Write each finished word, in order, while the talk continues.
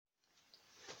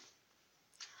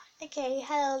Okay,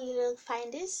 hello little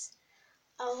finders.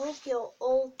 I hope you're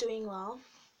all doing well.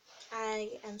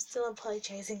 I am still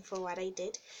apologizing for what I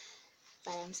did,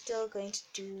 but I'm still going to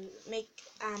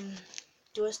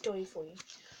do a story for you.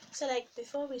 So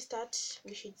before we start,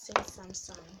 we should sing some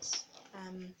songs.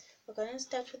 We're gonna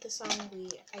start with the song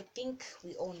I think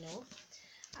we all know.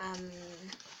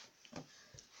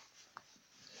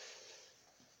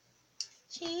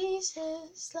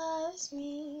 Jesus loves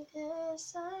me,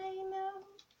 this I know.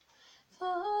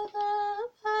 For the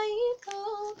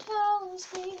Bible tells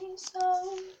me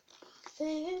so.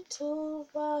 Little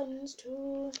ones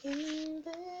to him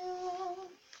belong.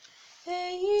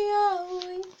 They are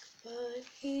weak, but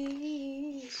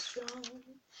he is strong.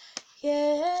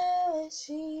 Yes,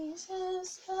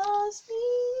 Jesus loves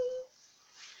me.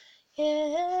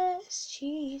 Yes,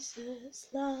 Jesus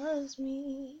loves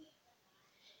me.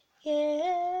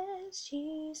 Yes,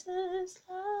 Jesus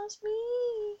loves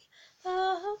me.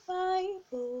 The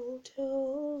Bible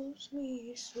tells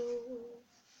me so.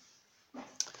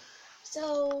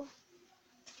 So,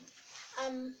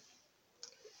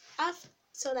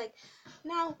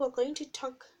 now we're going to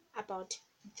talk about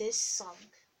this song,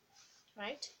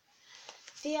 right?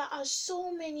 There are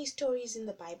so many stories in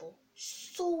the Bible,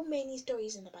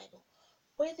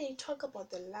 where they talk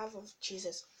about the love of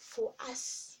Jesus for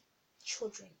us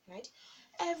children, right?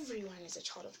 Everyone is a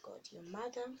child of God. Your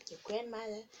mother, your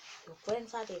grandmother, your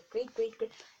grandfather, your great,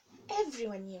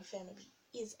 everyone in your family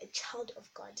is a child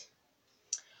of God.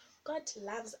 God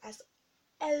loves us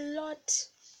a lot.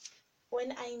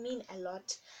 When I mean a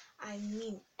lot, I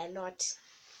mean a lot.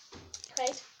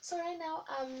 Right? So right now,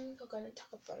 we're gonna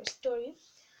talk about a story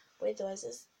where there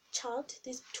was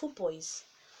these two boys.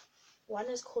 One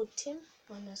is called Tim,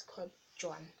 one is called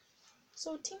John.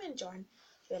 So Tim and John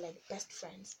were like best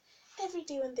friends. Every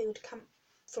day when they would come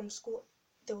from school,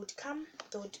 they would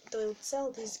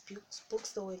sell these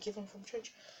books that were given from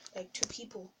church, like to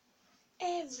people.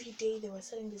 Every day they were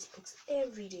selling these books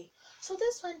every day. So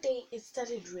this one day it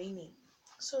started raining.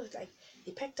 So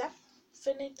they packed up,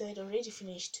 finished. They had already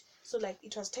finished. So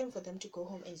it was time for them to go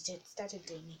home, and it started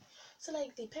raining. So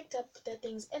they packed up their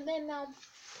things, and then now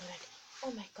they're like,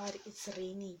 oh my God, it's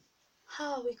raining.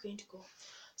 How are we going to go?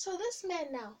 So this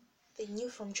man now, they knew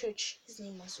from church, his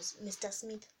name was Mr.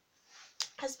 Smith,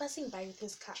 was passing by with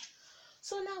his car.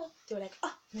 So now they were like,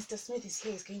 oh, Mr. Smith is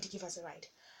here, he's going to give us a ride.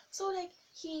 So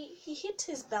he hit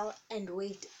his bell and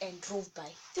waved and drove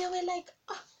by. They were like,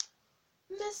 oh,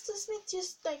 Mr. Smith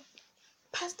just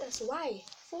passed us. Why?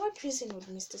 For what reason would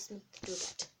Mr. Smith do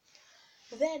that?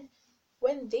 Then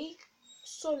when they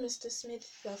saw Mr. Smith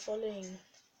the following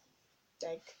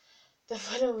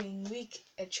week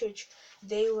at church,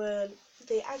 they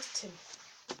asked him,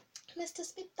 Mr.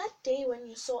 Smith, that day when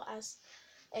you saw us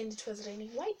and it was raining,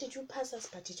 why did you pass us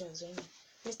but it was raining?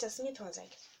 Mr. Smith was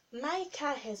like, my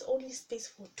car has only space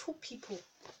for 2 people.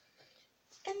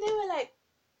 And they were like,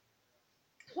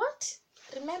 what?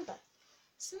 Remember,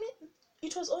 Smith,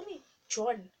 it was only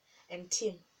John and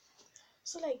Tim.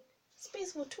 So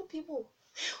space for 2 people.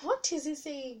 What is he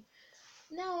saying?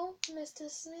 Now Mr.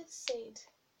 Smith said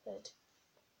that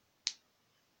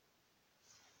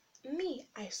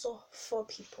I saw 4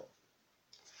 people.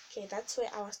 Okay, that's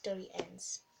where our story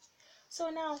ends. So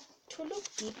now, to look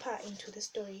deeper into the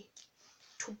story,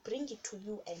 to bring it to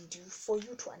you and for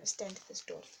you to understand the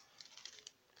story,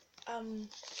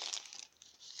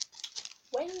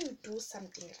 when you do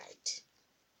something right,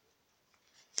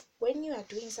 when you are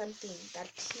doing something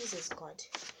that pleases God,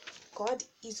 God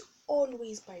is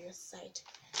always by your side.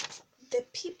 The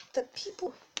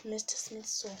people Mr. Smith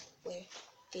saw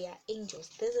they are angels.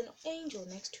 There's an angel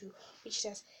next to you which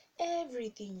does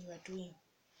everything you are doing,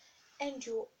 and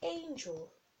your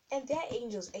angel and their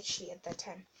angels actually at that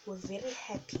time were very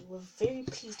happy, were very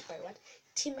pleased by what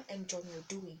Tim and John were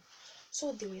doing.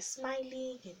 So they were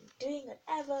smiling and doing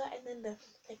whatever, and then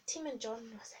Tim and John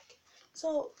was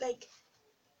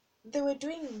they were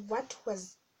doing what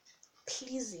was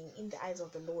pleasing in the eyes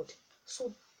of the Lord.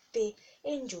 So the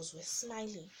angels were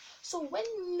smiling. So when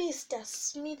Mr.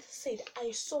 Smith said,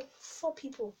 I saw 4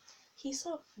 people, he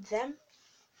saw them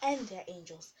and their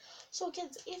angels. So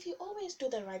kids, if you always do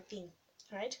the right thing,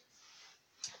 right,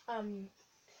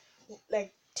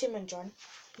 like Tim and John,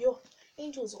 your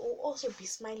angels will also be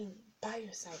smiling by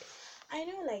your side. I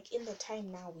know in the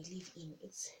time now we live in,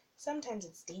 sometimes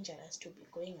it's dangerous to be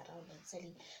going around and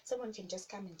selling. Someone can just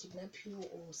come and kidnap you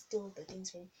or steal the things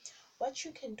from you. What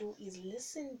you can do is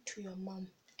listen to your mom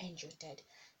and your dad.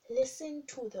 Listen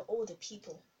to the older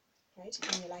people, right,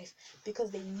 in your life, because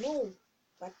they know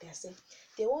what they're saying.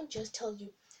 They won't just tell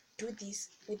you do this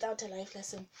without a life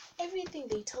lesson. Everything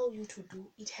they tell you to do,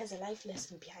 it has a life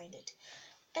lesson behind it.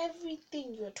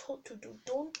 Everything you're told to do,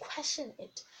 don't question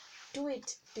it. Do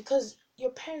it because your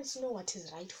parents know what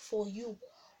is right for you,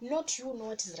 not you know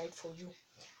what is right for you.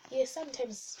 Yes,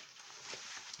 sometimes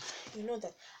you know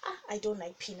that I don't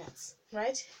like peanuts,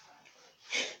 right?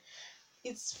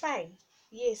 It's fine.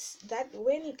 Yes, that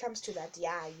when it comes to that,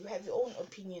 yeah, you have your own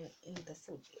opinion in the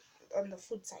food, on the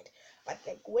food side. But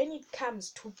like when it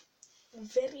comes to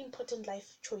very important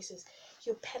life choices,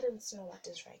 your parents know what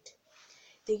is right.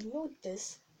 They know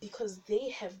this because they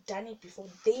have done it before.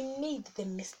 They made the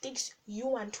mistakes you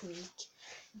want to make.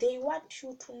 They want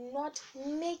you to not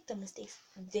make the mistakes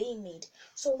they made.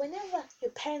 So whenever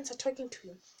your parents are talking to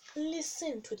you,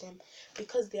 listen to them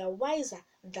because they are wiser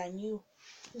than you.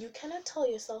 You cannot tell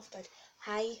yourself that,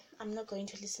 hi, I'm not going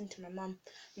to listen to my mom.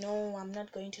 No, I'm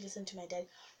not going to listen to my dad.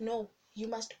 No, you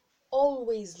must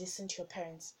always listen to your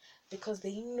parents because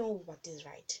they know what is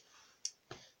right.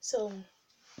 So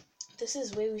this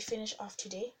is where we finish off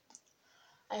today.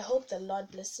 I hope the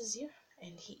Lord blesses you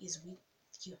and He is with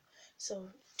you. So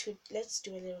let's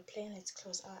do a little play. Let's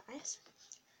close our eyes.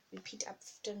 Repeat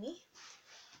after me.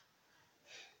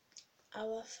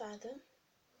 Our Father,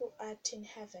 who art in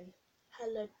heaven,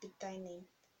 hallowed be thy name.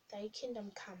 Thy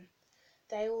kingdom come.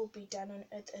 Thy will be done on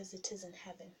earth as it is in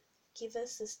heaven. Give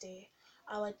us this day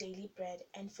our daily bread,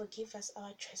 and forgive us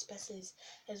our trespasses,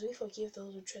 as we forgive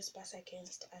those who trespass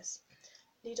against us.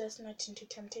 Lead us not into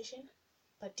temptation,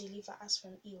 but deliver us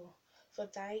from evil. For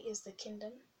thy is the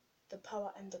kingdom, the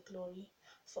power, and the glory,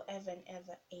 forever and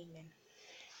ever. Amen.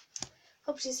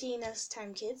 Hope to see you next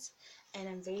time, kids. And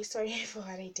I'm very sorry for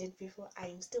what I did before.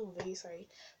 I'm still very sorry.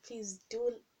 Please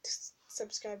do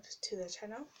subscribe to the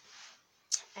channel,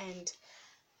 and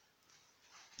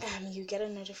you get a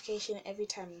notification every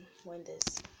time when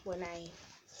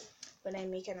I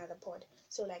make another pod.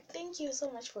 So like, thank you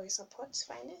so much for your support,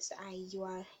 Finest. You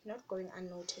are not going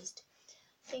unnoticed.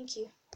 Thank you.